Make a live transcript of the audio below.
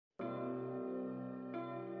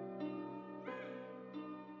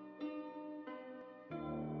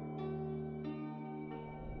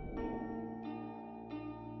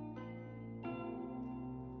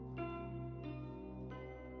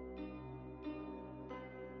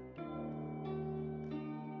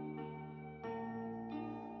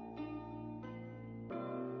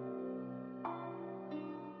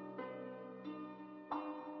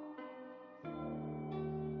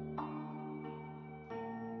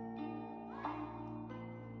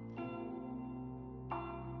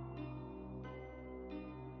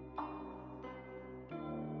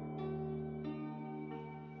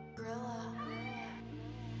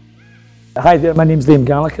Hi there, my name's Liam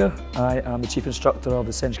Gallagher. I am the Chief Instructor of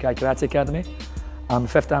the Senjokai Karate Academy. I'm a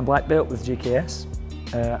 5th Dan black belt with GKS.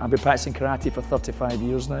 I've been practicing karate for 35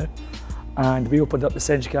 years now, and we opened up the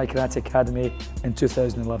Senjokai Karate Academy in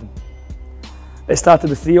 2011. It started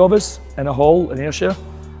with 3 of us in a hall in Ayrshire,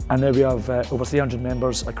 and now we have over 300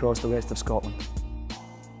 members across the west of Scotland.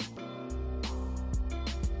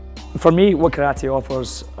 For me, what karate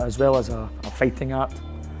offers, as well as a fighting art,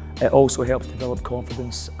 it also helps develop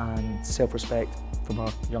confidence and self-respect from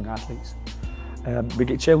our young athletes. We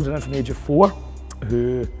get children in from the age of 4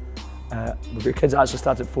 who, we've got kids that actually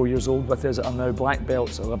start at 4 years old with us that are now black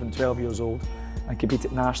belts at 11, 12 years old and compete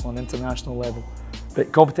at national and international level.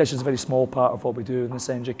 But competition is a very small part of what we do in the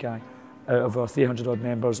Senjokai. Out of our 300 odd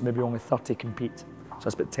members, maybe only 30 compete, so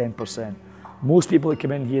that's about 10%. Most people that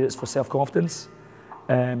come in here, it's for self-confidence,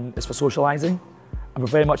 it's for socialising, and we're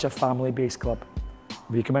very much a family-based club.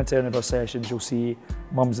 When you come into any of our sessions, you'll see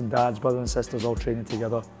mums and dads, brothers and sisters all training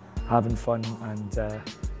together, having fun and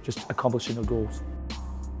just accomplishing their goals.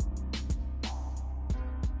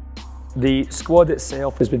 The squad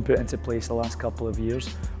itself has been put into place the last couple of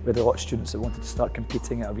years. We had a lot of students that wanted to start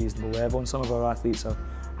competing at a reasonable level, and some of our athletes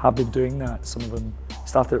have been doing that. Some of them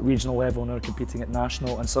started at regional level and are competing at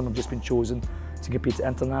national, and some have just been chosen to compete at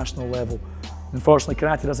international level. Unfortunately,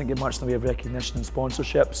 karate doesn't get much in the way of recognition and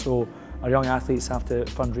sponsorship, so our young athletes have to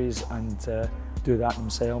fundraise and do that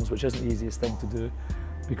themselves, which isn't the easiest thing to do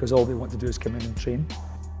because all they want to do is come in and train.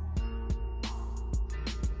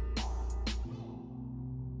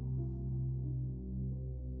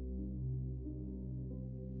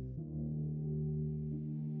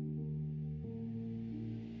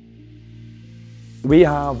 We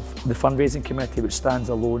have the fundraising committee, which stands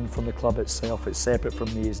alone from the club itself. It's separate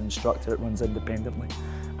from me as an instructor. It runs independently,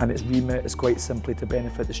 and its remit is quite simply to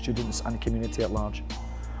benefit the students and the community at large.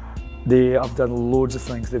 They have done loads of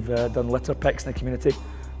things. They've done litter picks in the community.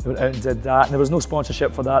 They went out and did that, and there was no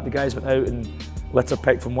sponsorship for that. The guys went out and litter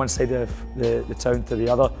picked from one side of the town to the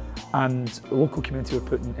other, and the local community were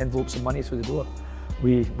putting envelopes of money through the door.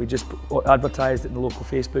 We just advertised it in the local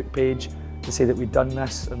Facebook page to say that we'd done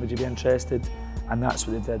this and would you be interested? And that's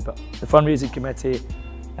what they did. But the fundraising committee,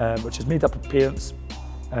 which is made up of parents,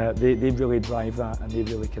 they really drive that, and they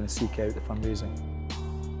really kind of seek out the fundraising.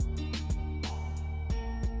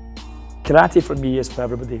 Karate for me is for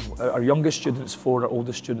everybody. Our youngest student's 4, our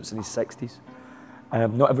oldest student's in his 60s.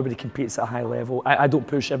 Not everybody competes at a high level. I don't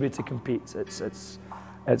push everybody to compete.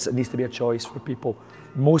 It needs to be a choice for people.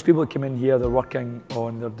 Most people that come in here, they're working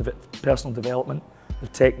on their personal development, their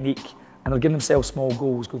technique, and they're giving themselves small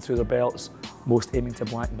goals going through their belts, most aiming to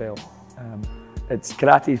black belt.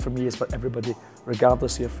 Karate for me is for everybody,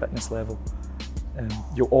 regardless of your fitness level.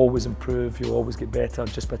 You'll always improve, you'll always get better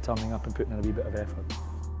just by turning up and putting in a wee bit of effort.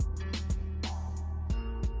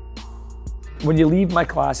 When you leave my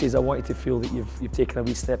classes, I want you to feel that you've taken a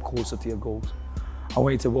wee step closer to your goals. I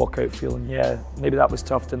want you to walk out feeling, yeah, maybe that was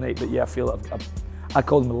tough tonight, but yeah, I feel I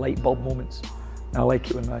call them the light bulb moments. And I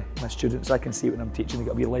like it when my students, I can see it when I'm teaching, they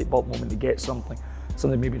get a wee light bulb moment to get something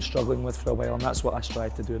they've been struggling with for a while, and that's what I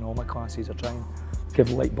strive to do in all my classes. I try and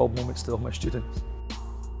give light bulb moments to all my students.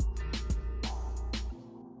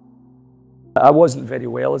 I wasn't very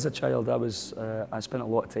well as a child. I spent a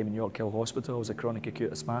lot of time in York Hill Hospital. I was a chronic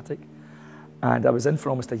acute asthmatic, and I was in for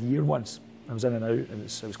almost a year once. I was in and out, and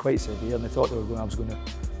it was quite severe, and they thought I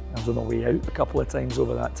was on my way out a couple of times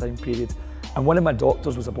over that time period. And one of my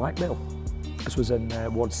doctors was a black belt. This was in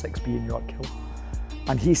Ward 6B in York Hill.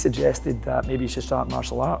 And he suggested that maybe you should start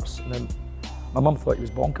martial arts. And then my mum thought he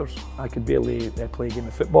was bonkers. I could barely play a game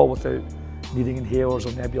of football without needing inhalers or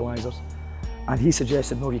nebulizers. And he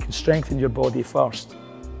suggested, no, you can strengthen your body first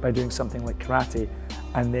by doing something like karate,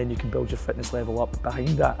 and then you can build your fitness level up behind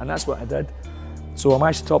that. And that's what I did. So I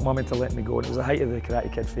managed to talk mum into letting me go. And it was the height of the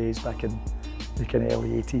Karate Kid phase back in the kind of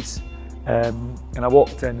early 80s. And I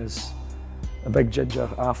walked in as a big ginger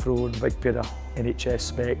afro and a big pair of NHS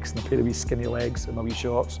specs and a pair of wee skinny legs and my wee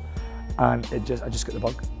shorts, and I just got the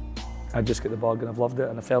bug. I just got the bug, and I've loved it,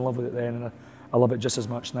 and I fell in love with it then, and I love it just as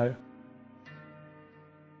much now.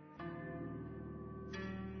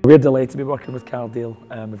 We're delighted to be working with Karrdale.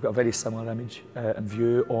 We've got a very similar image and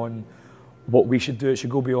view on what we should do. It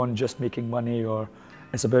should go beyond just making money, or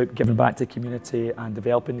it's about giving back to the community and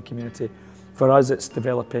developing the community. For us, it's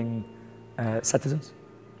developing citizens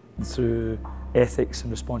through ethics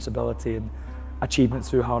and responsibility and achievement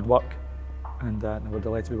through hard work, and we're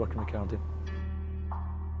delighted to be working with Karrdale.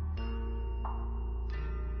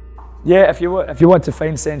 Yeah, if you want to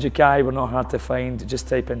find Senjokai, we're not hard to find. Just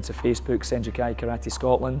type into Facebook Senjokai Karate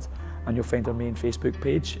Scotland and you'll find our main Facebook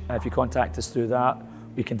page. If you contact us through that,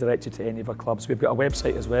 we can direct you to any of our clubs. We've got a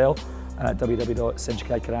website as well, at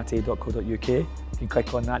www.senjokaikarate.co.uk. You can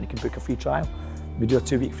click on that and you can book a free trial. We do a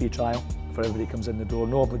 2-week free trial for everybody that comes in the door,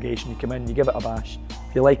 no obligation. You come in, you give it a bash.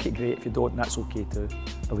 If you like it, great. If you don't, that's okay too.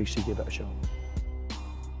 At least you give it a shot.